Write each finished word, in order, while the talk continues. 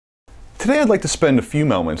Today I'd like to spend a few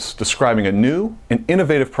moments describing a new and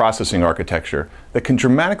innovative processing architecture that can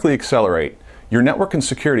dramatically accelerate your network and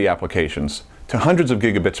security applications to hundreds of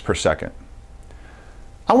gigabits per second.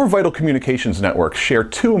 Our vital communications networks share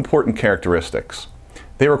two important characteristics.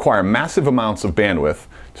 They require massive amounts of bandwidth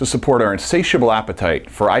to support our insatiable appetite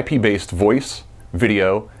for IP-based voice,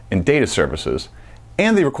 video, and data services,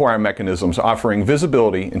 and they require mechanisms offering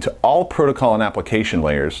visibility into all protocol and application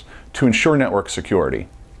layers to ensure network security.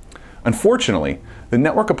 Unfortunately, the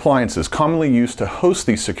network appliances commonly used to host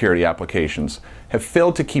these security applications have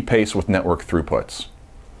failed to keep pace with network throughputs.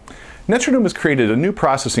 Netronome has created a new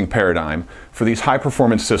processing paradigm for these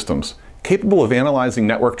high-performance systems capable of analyzing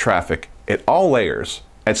network traffic at all layers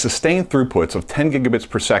at sustained throughputs of 10 gigabits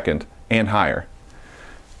per second and higher.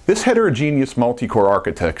 This heterogeneous multi-core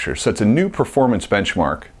architecture sets a new performance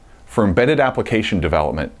benchmark for embedded application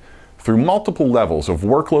development through multiple levels of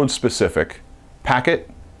workload-specific packet,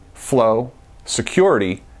 flow,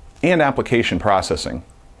 security, and application processing.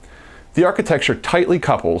 The architecture tightly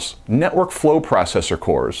couples network flow processor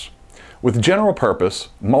cores with general-purpose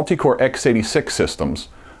multi-core x86 systems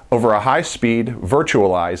over a high-speed,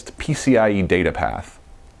 virtualized PCIe data path.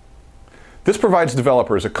 This provides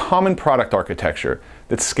developers a common product architecture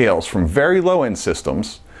that scales from very low-end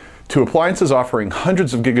systems to appliances offering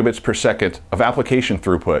hundreds of gigabits per second of application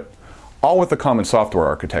throughput, all with a common software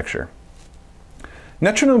architecture.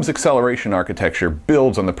 Netronome's acceleration architecture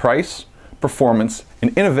builds on the price, performance,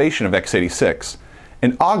 and innovation of x86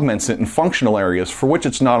 and augments it in functional areas for which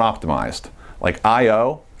it's not optimized, like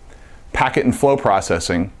I/O, packet and flow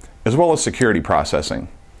processing, as well as security processing.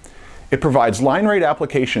 It provides line-rate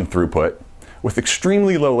application throughput with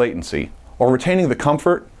extremely low latency while retaining the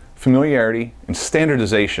comfort, familiarity, and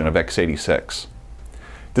standardization of x86.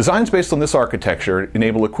 Designs based on this architecture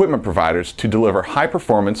enable equipment providers to deliver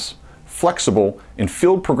high-performance, flexible, and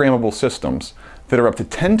field-programmable systems that are up to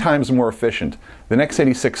 10 times more efficient than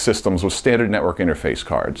x86 systems with standard network interface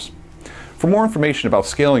cards. For more information about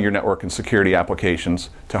scaling your network and security applications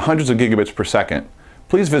to hundreds of gigabits per second,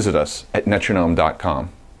 please visit us at netronome.com.